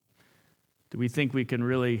Do we think we can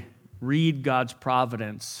really read God's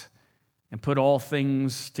providence and put all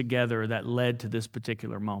things together that led to this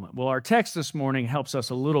particular moment? Well, our text this morning helps us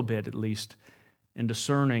a little bit, at least, in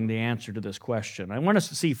discerning the answer to this question. I want us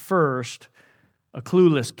to see first a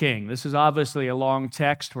clueless king. This is obviously a long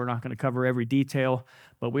text. We're not going to cover every detail,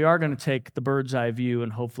 but we are going to take the bird's eye view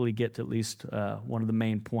and hopefully get to at least one of the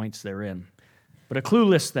main points therein. But a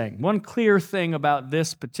clueless thing. One clear thing about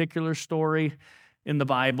this particular story in the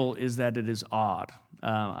Bible is that it is odd.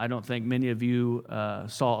 I don't think many of you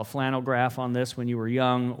saw a flannel graph on this when you were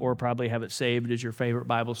young, or probably have it saved as your favorite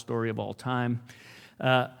Bible story of all time.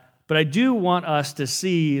 But I do want us to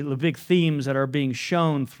see the big themes that are being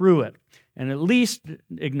shown through it, and at least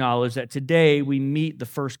acknowledge that today we meet the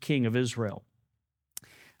first king of Israel.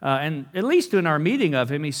 And at least in our meeting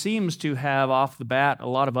of him, he seems to have off the bat a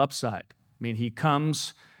lot of upside. I mean, he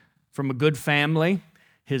comes from a good family.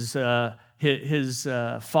 His father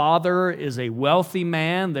is a wealthy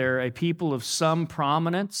man. They're a people of some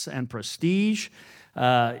prominence and prestige.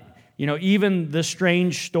 Even the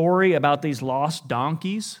strange story about these lost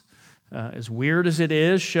donkeys, as weird as it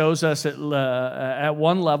is, shows us at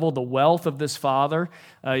one level the wealth of this father.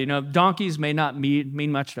 Donkeys may not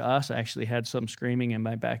mean much to us. I actually had some screaming in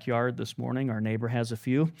my backyard this morning. Our neighbor has a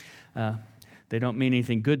few. They don't mean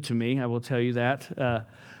anything good to me, I will tell you that.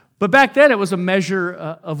 But back then, it was a measure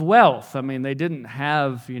of wealth. I mean, they didn't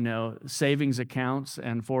have, savings accounts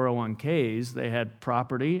and 401ks. They had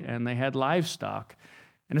property and they had livestock.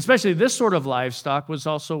 And especially this sort of livestock was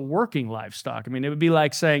also working livestock. I mean, it would be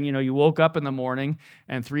like saying, you woke up in the morning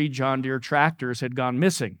and 3 John Deere tractors had gone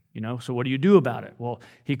missing, so what do you do about it? Well,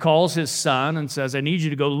 he calls his son and says, I need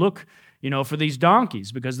you to go look, for these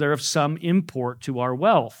donkeys because they're of some import to our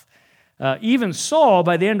wealth. Even Saul,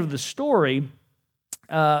 by the end of the story,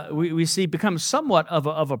 we see becomes somewhat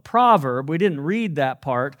of a proverb. We didn't read that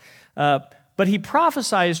part, but he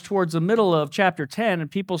prophesies towards the middle of chapter 10, and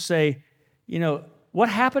people say, what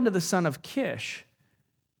happened to the son of Kish?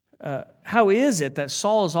 How is it that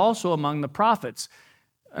Saul is also among the prophets?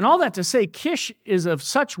 And all that to say, Kish is of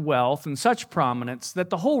such wealth and such prominence that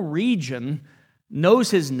the whole region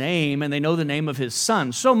knows his name, and they know the name of his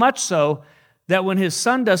son, so much so that when his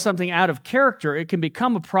son does something out of character, it can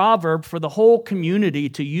become a proverb for the whole community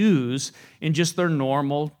to use in just their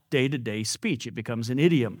normal day-to-day speech. It becomes an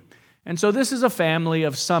idiom. And so this is a family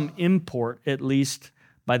of some import, at least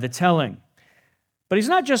by the telling. But he's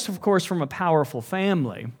not just, of course, from a powerful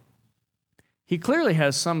family. He clearly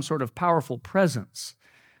has some sort of powerful presence.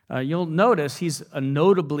 You'll notice he's a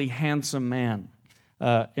notably handsome man.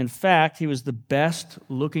 In fact, he was the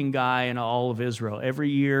best-looking guy in all of Israel. Every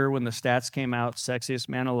year when the stats came out, sexiest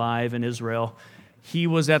man alive in Israel, he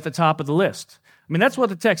was at the top of the list. I mean, that's what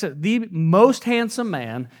the text said, the most handsome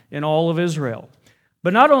man in all of Israel.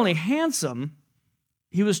 But not only handsome,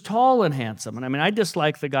 he was tall and handsome. And I mean, I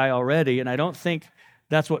dislike the guy already, and I don't think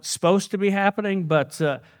that's what's supposed to be happening, but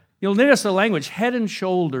you'll notice the language, head and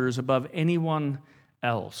shoulders above anyone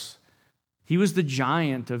else. He was the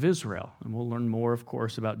giant of Israel, and we'll learn more, of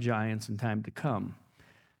course, about giants in time to come.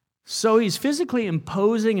 So he's physically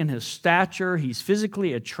imposing in his stature. He's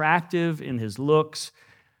physically attractive in his looks.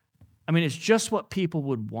 I mean, it's just what people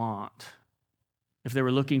would want if they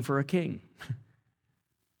were looking for a king.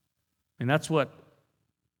 And that's what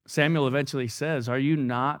Samuel eventually says, are you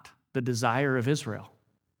not the desire of Israel?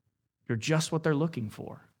 You're just what they're looking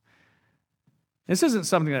for. This isn't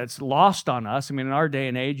something that's lost on us. I mean, in our day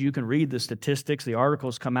and age, you can read the statistics. The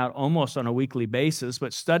articles come out almost on a weekly basis,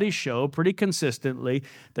 but studies show pretty consistently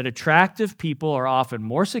that attractive people are often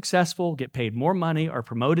more successful, get paid more money, are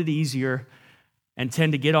promoted easier, and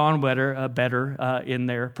tend to get on better in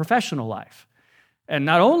their professional life. And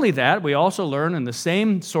not only that, we also learn in the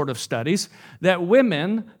same sort of studies that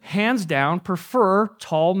women, hands down, prefer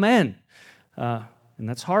tall men. And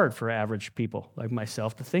that's hard for average people like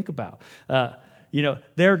myself to think about.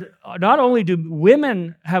 They're not only do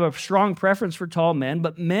women have a strong preference for tall men,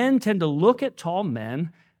 but men tend to look at tall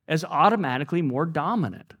men as automatically more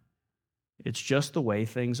dominant. It's just the way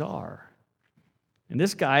things are. And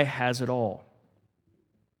this guy has it all.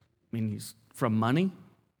 I mean, he's from money.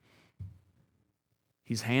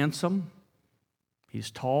 He's handsome.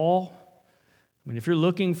 He's tall. I mean, if you're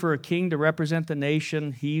looking for a king to represent the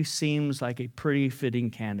nation, he seems like a pretty fitting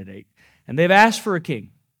candidate. And they've asked for a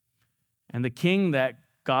king. And the king that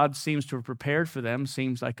God seems to have prepared for them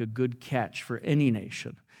seems like a good catch for any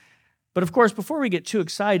nation. But of course, before we get too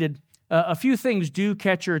excited, a few things do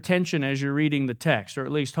catch your attention as you're reading the text, or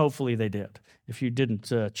at least hopefully they did, if you didn't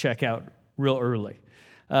check out real early.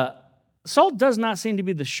 Saul does not seem to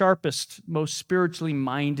be the sharpest, most spiritually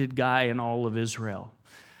minded guy in all of Israel.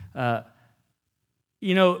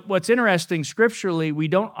 You know, what's interesting scripturally, we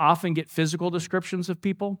don't often get physical descriptions of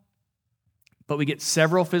people, but we get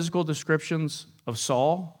several physical descriptions of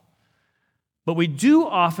Saul. But we do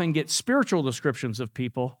often get spiritual descriptions of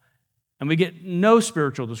people, and we get no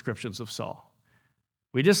spiritual descriptions of Saul.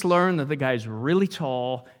 We just learn that the guy's really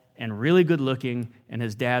tall and really good looking, and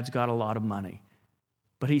his dad's got a lot of money.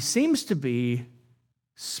 But he seems to be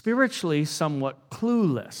spiritually somewhat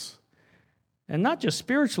clueless. And not just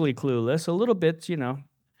spiritually clueless, a little bit,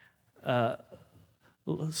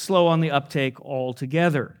 slow on the uptake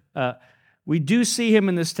altogether. We do see him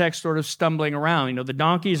in this text sort of stumbling around. You know, the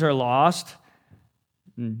donkeys are lost.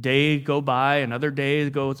 Day go by, another day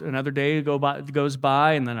goes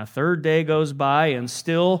by, and then a third day goes by, and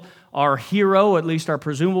still our hero, at least our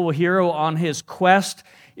presumable hero on his quest,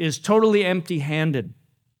 is totally empty-handed.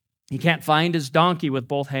 He can't find his donkey with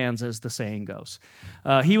both hands, as the saying goes.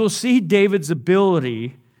 We will see David's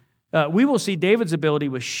ability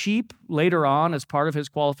with sheep later on as part of his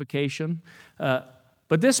qualification,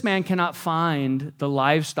 but this man cannot find the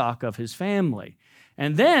livestock of his family.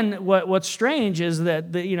 And then what's strange is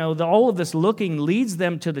that all of this looking leads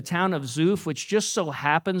them to the town of Zuph, which just so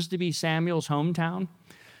happens to be Samuel's hometown.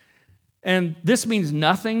 And this means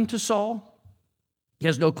nothing to Saul. He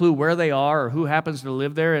has no clue where they are or who happens to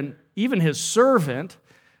live there. And even his servant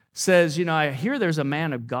says, I hear there's a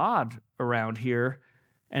man of God around here,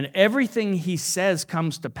 and everything he says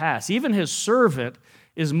comes to pass. Even his servant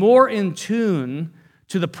is more in tune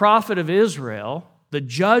to the prophet of Israel, the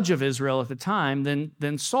judge of Israel at the time,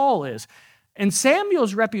 than Saul is. And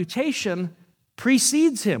Samuel's reputation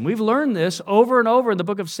precedes him. We've learned this over and over in the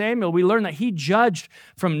book of Samuel. We learn that he judged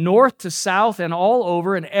from north to south and all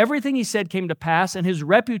over, and everything he said came to pass, and his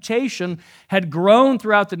reputation had grown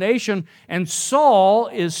throughout the nation. And Saul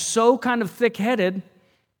is so kind of thick-headed,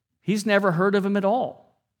 he's never heard of him at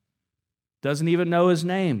all. Doesn't even know his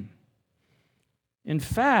name. In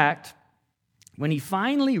fact, when he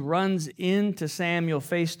finally runs into Samuel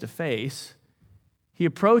face to face, he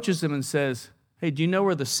approaches him and says, "Hey, do you know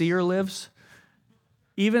where the seer lives?"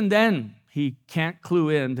 Even then, he can't clue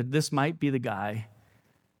in that this might be the guy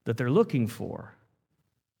that they're looking for.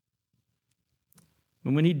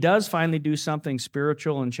 And when he does finally do something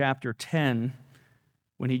spiritual in chapter 10,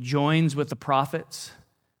 when he joins with the prophets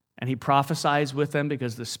and he prophesies with them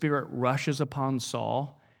because the Spirit rushes upon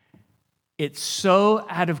Saul, it's so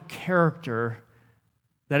out of character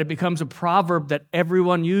that it becomes a proverb that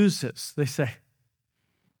everyone uses. They say,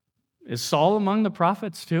 "Is Saul among the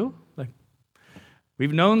prophets too?"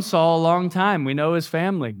 We've known Saul a long time. We know his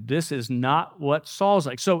family. This is not what Saul's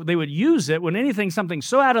like. So they would use it when something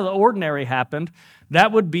so out of the ordinary happened,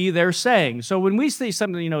 that would be their saying. So when we say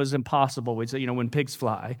something, is impossible, we'd say, when pigs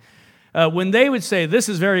fly. When they would say, "This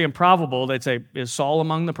is very improbable," they'd say, "Is Saul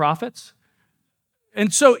among the prophets?"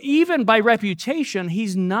 And so even by reputation,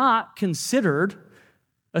 he's not considered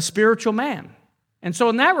a spiritual man. And so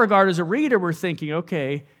in that regard, as a reader, we're thinking,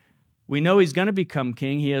 okay, we know he's going to become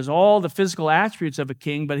king. He has all the physical attributes of a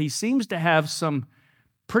king, but he seems to have some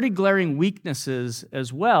pretty glaring weaknesses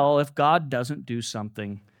as well if God doesn't do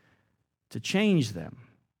something to change them.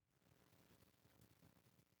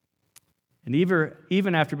 And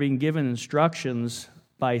even after being given instructions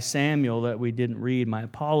by Samuel that we didn't read, my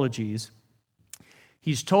apologies,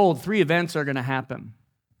 he's told 3 events are going to happen.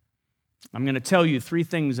 I'm going to tell you 3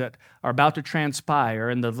 things that are about to transpire,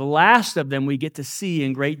 and the last of them we get to see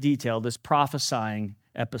in great detail, this prophesying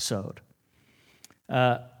episode.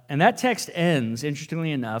 And that text ends,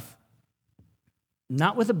 interestingly enough,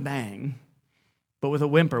 not with a bang, but with a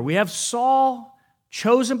whimper. We have Saul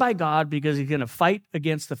chosen by God because he's going to fight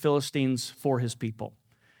against the Philistines for his people.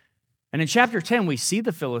 And in chapter 10, we see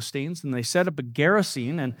the Philistines, and they set up a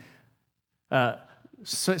garrison, and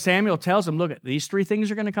Samuel tells them, "Look, these 3 things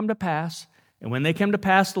are going to come to pass, and when they come to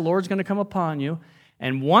pass, the Lord's going to come upon you.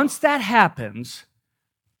 And once that happens,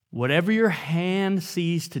 whatever your hand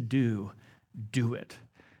sees to do, do it."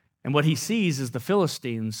 And what he sees is the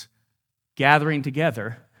Philistines gathering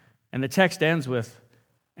together, and the text ends with,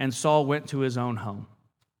 "And Saul went to his own home."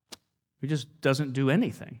 He just doesn't do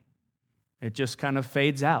anything. It just kind of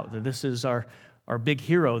fades out. That this is our big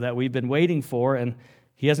hero that we've been waiting for, and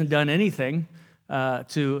he hasn't done anything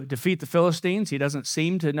to defeat the Philistines. He doesn't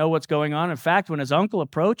seem to know what's going on. In fact, when his uncle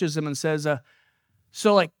approaches him and says,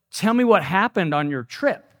 tell me what happened on your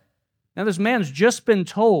trip. Now, this man's just been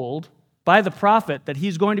told by the prophet that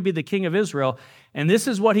he's going to be the king of Israel, and this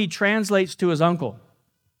is what he translates to his uncle.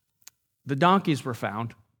 "The donkeys were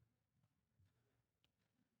found."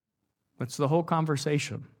 That's the whole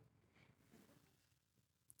conversation.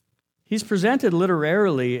 He's presented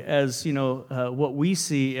literarily as, what we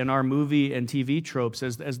see in our movie and TV tropes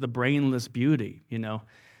as the brainless beauty,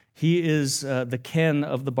 He is the Ken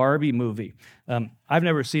of the Barbie movie. I've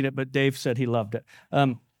never seen it, but Dave said he loved it.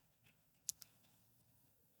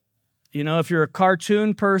 If you're a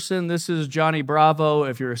cartoon person, this is Johnny Bravo.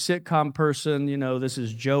 If you're a sitcom person, this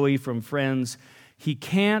is Joey from Friends. He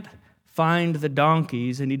can't find the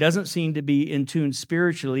donkeys, and he doesn't seem to be in tune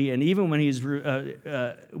spiritually. And even when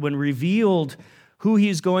when revealed who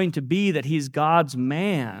he's going to be, that he's God's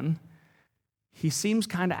man, he seems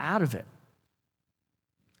kind of out of it.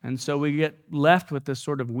 And so we get left with this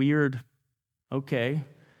sort of weird,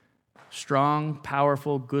 strong,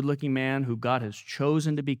 powerful, good-looking man who God has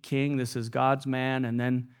chosen to be king. This is God's man, and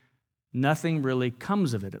then nothing really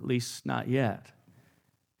comes of it, at least not yet.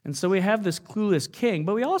 And so we have this clueless king,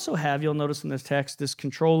 but we also have, you'll notice in this text, this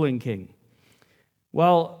controlling king.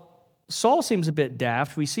 While Saul seems a bit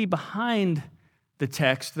daft, we see behind the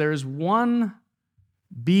text there's one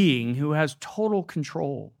being who has total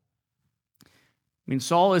control.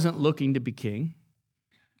 Saul isn't looking to be king.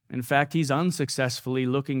 In fact, he's unsuccessfully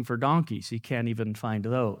looking for donkeys. He can't even find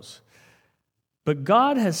those. But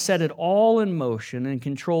God has set it all in motion and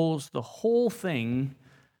controls the whole thing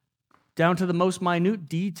down to the most minute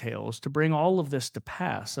details to bring all of this to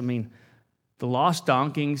pass. The lost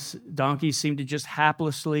donkeys seem to just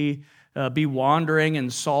haplessly be wandering,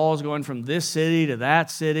 and Saul's going from this city to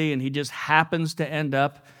that city, and he just happens to end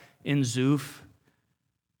up in Zuph.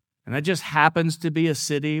 And that just happens to be a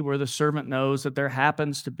city where the servant knows that there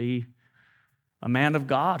happens to be a man of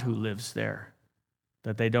God who lives there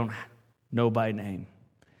that they don't know by name.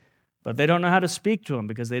 But they don't know how to speak to him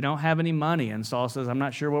because they don't have any money. And Saul says, I'm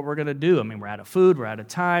not sure what we're going to do. We're out of food, we're out of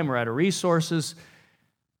time, we're out of resources.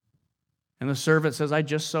 And the servant says, I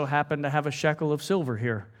just so happen to have a shekel of silver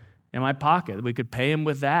here in my pocket. We could pay him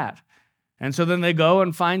with that. And so then they go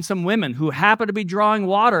and find some women who happen to be drawing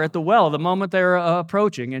water at the well the moment they're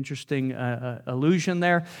approaching. Interesting allusion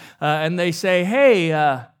there. And they say,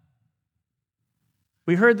 hey,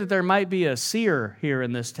 we heard that there might be a seer here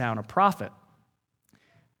in this town, a prophet.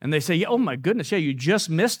 And they say, oh my goodness, you just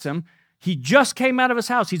missed him. He just came out of his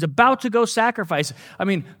house. He's about to go sacrifice.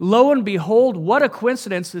 Lo and behold, what a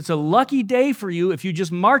coincidence. It's a lucky day for you. If you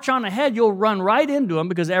just march on ahead, you'll run right into him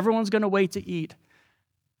because everyone's going to wait to eat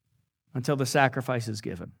until the sacrifice is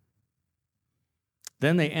given.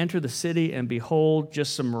 Then they enter the city, and behold,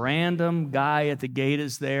 just some random guy at the gate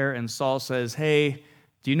is there, and Saul says, hey,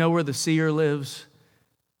 do you know where the seer lives?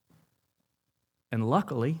 And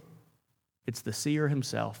luckily, it's the seer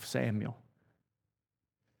himself, Samuel.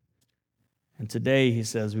 And today, he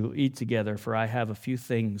says, we will eat together, for I have a few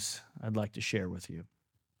things I'd like to share with you.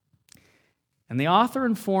 And the author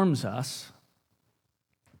informs us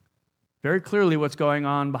very clearly what's going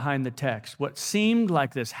on behind the text. What seemed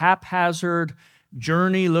like this haphazard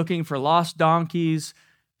journey looking for lost donkeys,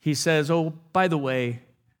 he says, oh, by the way,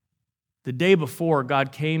 the day before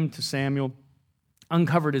God came to Samuel,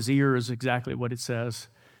 uncovered his ears, exactly what it says,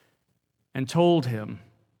 and told him,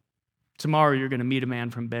 tomorrow you're going to meet a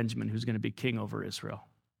man from Benjamin who's going to be king over Israel.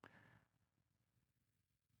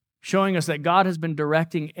 Showing us that God has been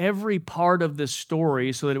directing every part of this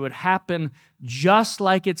story so that it would happen just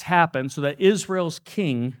like it's happened, so that Israel's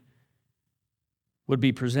king would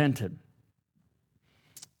be presented.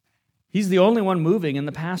 He's the only one moving in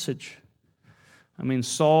the passage.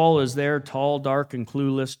 Saul is there, tall, dark, and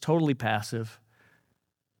clueless, totally passive.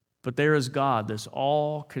 But there is God, this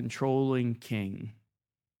all-controlling king,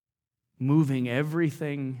 moving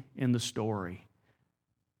everything in the story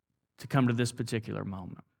to come to this particular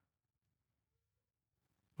moment.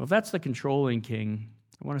 Well, if that's the controlling king,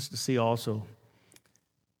 I want us to see also,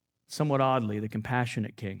 somewhat oddly, the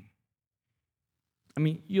compassionate king.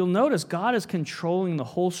 You'll notice God is controlling the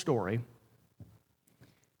whole story,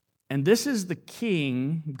 and this is the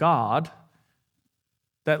king, God,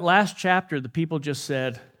 that last chapter the people just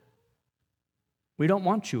said, we don't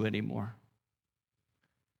want you anymore.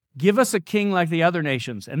 Give us a king like the other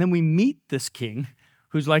nations. And then we meet this king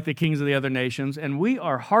who's like the kings of the other nations, and we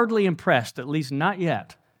are hardly impressed, at least not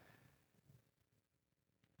yet.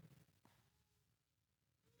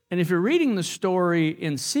 And if you're reading the story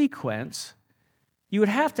in sequence, you would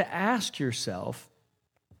have to ask yourself,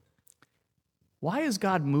 why is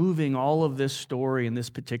God moving all of this story in this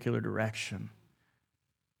particular direction?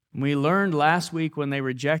 We learned last week when they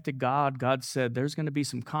rejected God, God said, there's going to be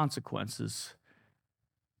some consequences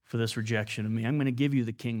for this rejection of me. I'm going to give you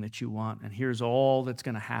the king that you want, and here's all that's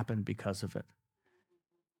going to happen because of it.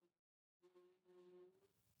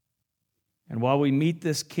 And while we meet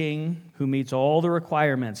this king who meets all the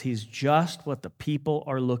requirements, he's just what the people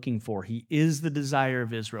are looking for. He is the desire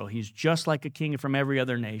of Israel. He's just like a king from every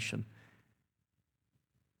other nation.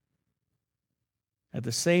 At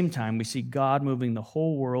the same time, we see God moving the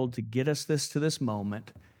whole world to get us to this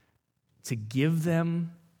moment, to give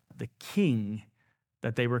them the king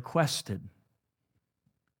that they requested.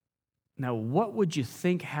 Now, what would you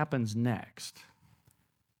think happens next?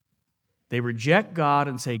 They reject God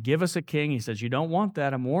and say, give us a king. He says, you don't want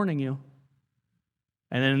that, I'm warning you.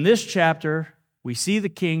 And then in this chapter, we see the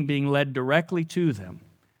king being led directly to them.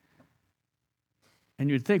 And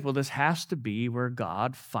you'd think, well, this has to be where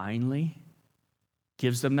God finally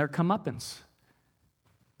gives them their comeuppance.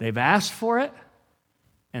 They've asked for it,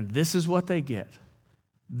 and this is what they get.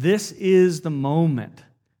 This is the moment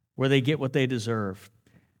where they get what they deserve.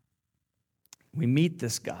 We meet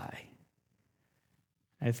this guy.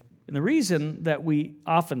 And the reason that we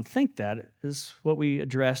often think that is what we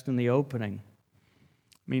addressed in the opening.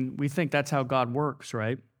 I mean, we think that's how God works,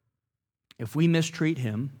 right? If we mistreat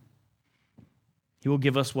him, he will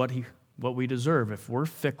give us what we deserve. If we're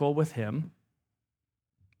fickle with him,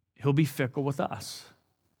 he'll be fickle with us.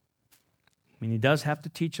 I mean, he does have to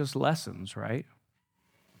teach us lessons, right?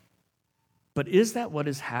 But is that what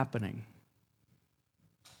is happening?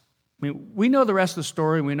 I mean, we know the rest of the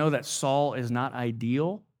story. We know that Saul is not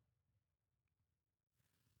ideal.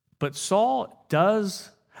 But Saul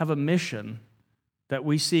does have a mission that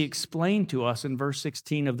we see explained to us in verse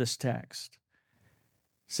 16 of this text.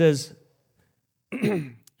 It says,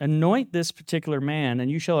 anoint this particular man,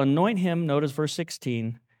 and you shall anoint him, notice verse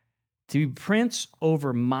 16, to be prince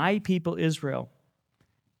over my people Israel.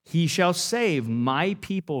 He shall save my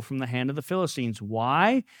people from the hand of the Philistines.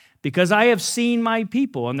 Why? Because I have seen my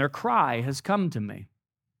people, and their cry has come to me.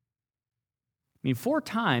 I mean, 4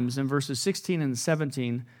 times in verses 16 and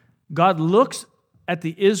 17, God looks at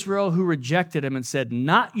the Israel who rejected him and said,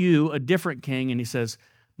 not you, a different king. And he says,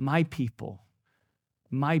 my people,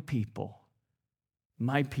 my people,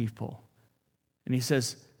 my people. And he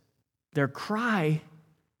says, their cry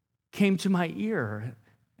came to my ear.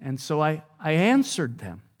 And so I answered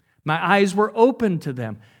them. My eyes were open to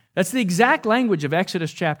them. That's the exact language of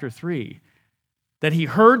Exodus chapter 3. That he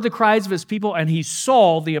heard the cries of his people and he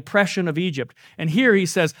saw the oppression of Egypt. And here he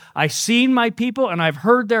says, I've seen my people and I've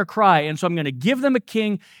heard their cry, and so I'm going to give them a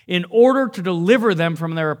king in order to deliver them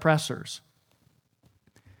from their oppressors.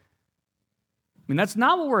 I mean, that's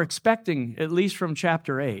not what we're expecting, at least from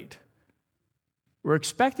chapter 8. We're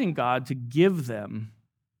expecting God to give them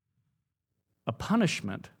a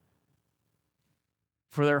punishment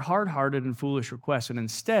for their hard-hearted and foolish requests, and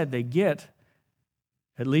instead they get,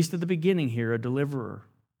 at least at the beginning here, a deliverer.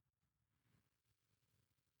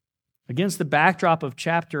 Against the backdrop of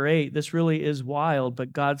chapter 8, this really is wild,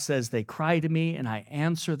 but God says, they cry to me and I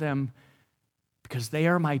answer them because they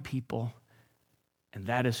are my people and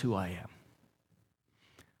that is who I am.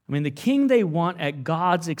 I mean, the king they want at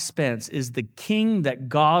God's expense is the king that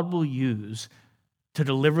God will use to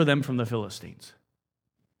deliver them from the Philistines.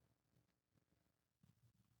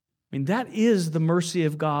 I mean, that is the mercy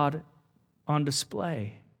of God on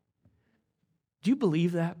display. Do you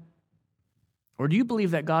believe that? Or do you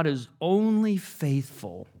believe that God is only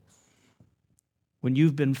faithful when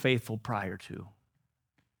you've been faithful prior to?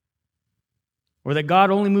 Or that God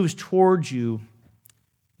only moves towards you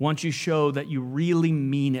once you show that you really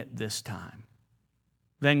mean it this time?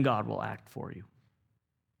 Then God will act for you.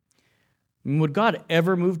 I mean, would God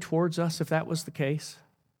ever move towards us if that was the case?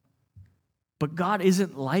 But God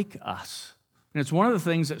isn't like us. And it's one of the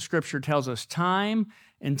things that Scripture tells us time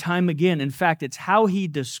and time again. In fact, it's how he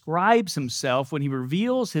describes himself when he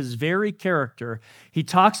reveals his very character. He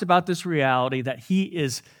talks about this reality that he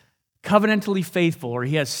is covenantally faithful, or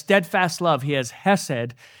he has steadfast love, he has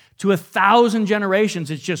hesed to 1,000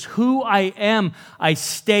 generations. It's just who I am. I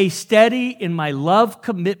stay steady in my love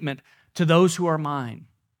commitment to those who are mine.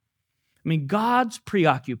 I mean, God's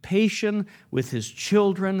preoccupation with his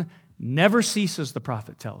children never ceases, the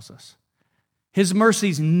prophet tells us. His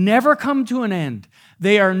mercies never come to an end.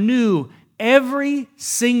 They are new every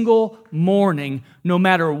single morning, no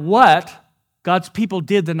matter what God's people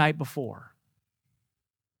did the night before.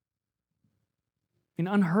 I mean,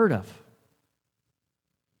 unheard of.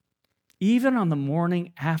 Even on the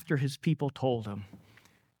morning after his people told him,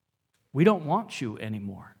 we don't want you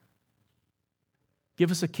anymore. Give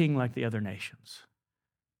us a king like the other nations.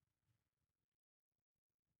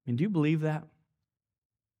 I mean, do you believe that?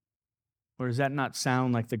 Or does that not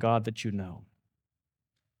sound like the God that you know?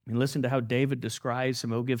 I mean, listen to how David describes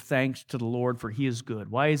him. Oh, give thanks to the Lord, for he is good.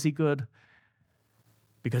 Why is he good?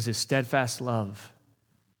 Because his steadfast love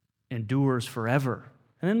endures forever.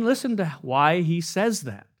 And then listen to why he says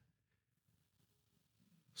that.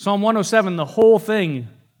 Psalm 107, the whole thing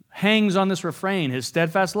hangs on this refrain, his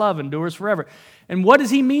steadfast love endures forever. And what does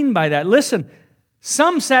he mean by that? Listen,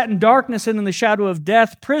 some sat in darkness and in the shadow of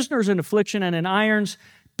death, prisoners in affliction and in irons,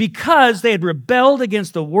 because they had rebelled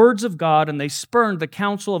against the words of God and they spurned the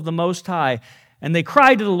counsel of the Most High. And they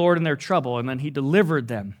cried to the Lord in their trouble, and then he delivered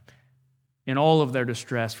them in all of their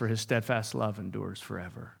distress, for his steadfast love endures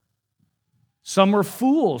forever. Some were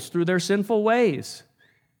fools through their sinful ways,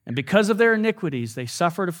 and because of their iniquities, they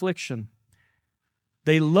suffered affliction.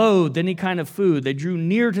 They loathed any kind of food. They drew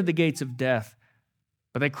near to the gates of death,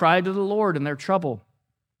 but they cried to the Lord in their trouble,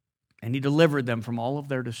 and he delivered them from all of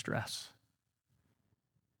their distress.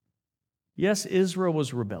 Yes, Israel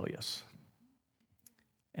was rebellious.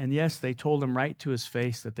 And yes, they told him right to his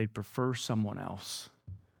face that they'd prefer someone else.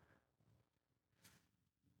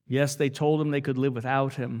 Yes, they told him they could live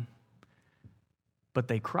without him, but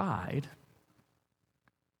they cried,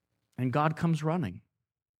 and God comes running.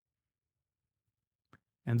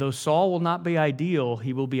 And though Saul will not be ideal,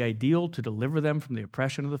 he will be ideal to deliver them from the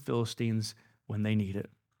oppression of the Philistines when they need it.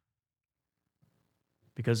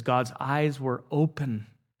 Because God's eyes were open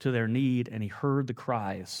to their need, and he heard the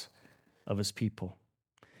cries of his people.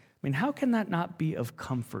 I mean, how can that not be of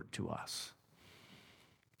comfort to us?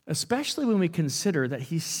 Especially when we consider that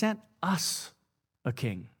he sent us a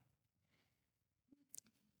king.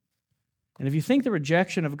 And if you think the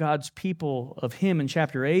rejection of God's people of him in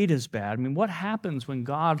chapter 8 is bad, I mean, what happens when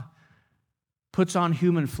God puts on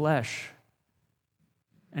human flesh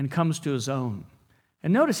and comes to his own?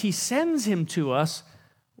 And notice, he sends him to us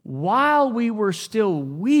while we were still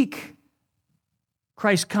weak.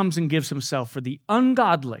 Christ comes and gives himself for the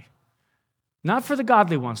ungodly, not for the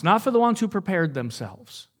godly ones, not for the ones who prepared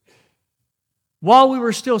themselves. While we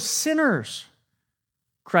were still sinners,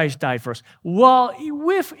 Christ died for us. Well,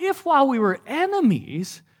 if while we were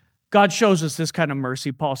enemies, God shows us this kind of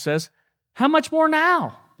mercy, Paul says, how much more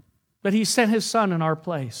now that he sent his Son in our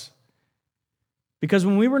place? Because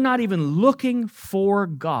when we were not even looking for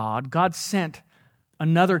God, God sent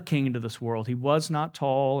another king into this world. He was not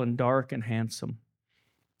tall and dark and handsome.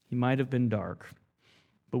 He might have been dark,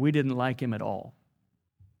 but we didn't like him at all.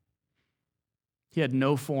 He had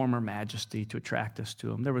no form or majesty to attract us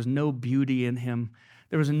to him. There was no beauty in him.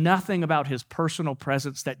 There was nothing about his personal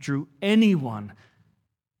presence that drew anyone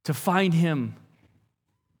to find him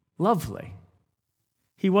lovely.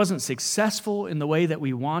 He wasn't successful in the way that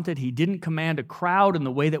we wanted. He didn't command a crowd in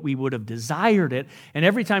the way that we would have desired it. And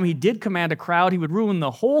every time he did command a crowd, he would ruin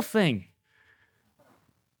the whole thing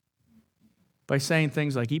by saying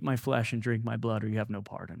things like, eat my flesh and drink my blood, or you have no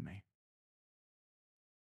part in me.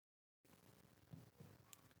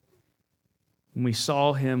 When we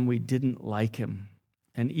saw him, we didn't like him.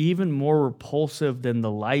 And even more repulsive than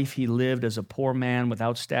the life he lived as a poor man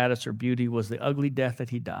without status or beauty was the ugly death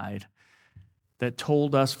that he died, that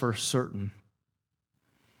told us for certain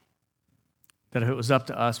that if it was up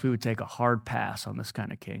to us, we would take a hard pass on this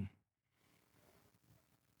kind of king.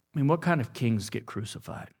 I mean, what kind of kings get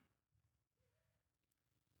crucified?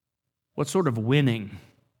 What sort of winning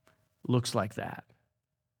looks like that?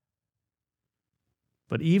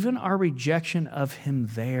 But even our rejection of him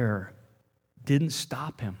there didn't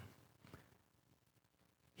stop him.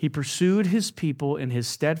 He pursued his people in his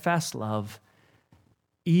steadfast love,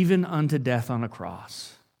 even unto death on a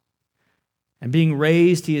cross. And being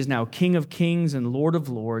raised, he is now King of kings and Lord of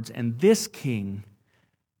lords. And this king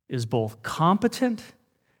is both competent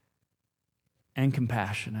and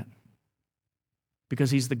compassionate,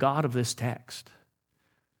 because he's the God of this text,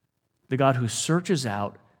 the God who searches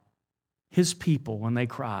out his people when they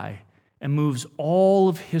cry and moves all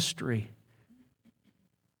of history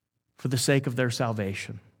for the sake of their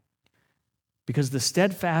salvation. Because the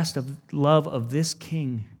steadfast love of this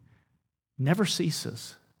king never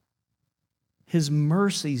ceases. His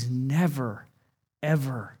mercies never,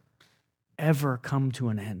 ever, ever come to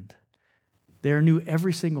an end. They are new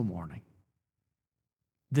every single morning.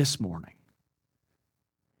 This morning.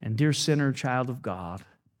 And dear sinner, child of God,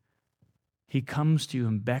 he comes to you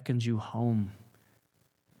and beckons you home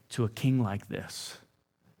to a king like this.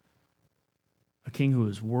 A king who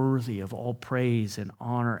is worthy of all praise and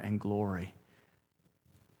honor and glory.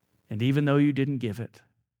 And even though you didn't give it,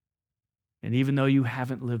 and even though you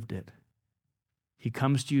haven't lived it, he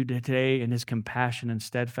comes to you today in his compassion and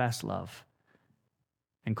steadfast love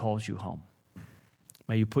and calls you home.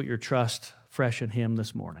 May you put your trust fresh in him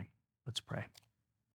this morning. Let's pray.